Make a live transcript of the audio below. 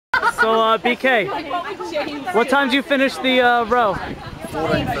So BK, what time did you finish the row?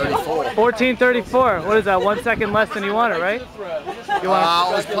 14:34. 14:34. What is that? 1 second less than you wanted, right?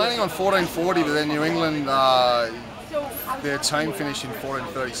 I was planning on 14:40, but then New England, their team finished in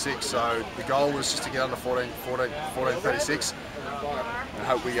 14:36. So the goal was just to get under 14:36. I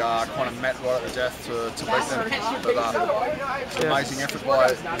hope we kind of met right at the death to beat them. But it's an amazing effort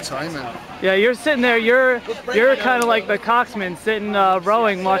by the team. And yeah, you're sitting there. You're kind of like the coxman, sitting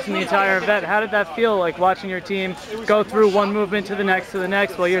rowing, watching the entire event. How did that feel, like watching your team go through one movement to the next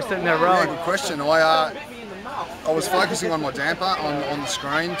while you're sitting there rowing? Yeah, good question. I was focusing on my damper on the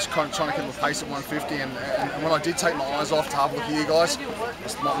screen, just kind of trying to keep my pace at 150. And when I did take my eyes off to have a look at you guys,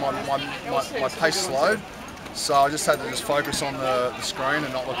 my pace slowed. So I just had to focus on the screen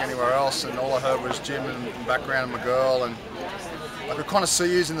and not look anywhere else, and all I heard was Jim in the background and my girl, and I could kind of see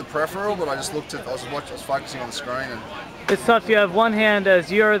you in the peripheral, but I just looked at, I was focusing on the screen. And it's tough. You have one hand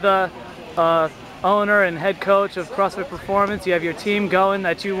as you're the owner and head coach of CrossFit Performance. You have your team going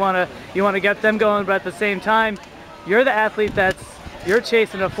that you want to get them going, but at the same time, you're the athlete you're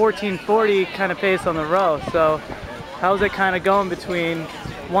chasing a 14:40 kind of pace on the row. So how's it kind of going between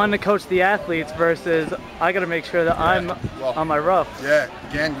wanting to coach the athletes versus I got to make sure that I'm on my row? Yeah,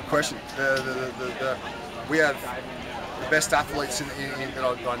 again, good question. We have the best athletes that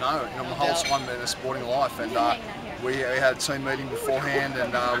I know in my whole time in a sporting life, and we had a team meeting beforehand,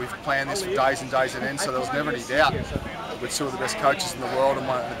 and we've planned this for days and days and end, so there was never any doubt. We're two of the best coaches in the world and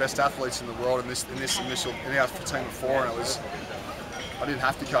the best athletes in the world in our team of four, and I didn't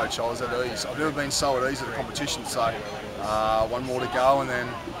have to coach. I was at ease. I've never been so at ease at a competition. So one more to go, and then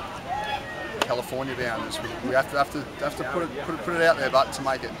California down. We have to put it out there, but to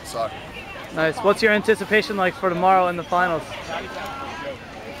make it. So nice. What's your anticipation like for tomorrow in the finals?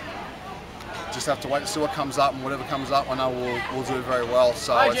 Just have to wait to see what comes up, and whatever comes up, I know we'll do very well.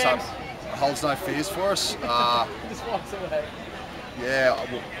 So it holds no fears for us. Yeah.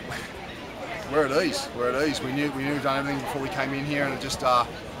 We're at ease. We're at ease. We knew we'd done everything before we came in here, and it just doesn't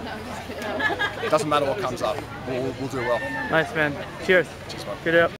matter what comes up. We'll do well. Nice, man. Cheers. Cheers, bud. Good up.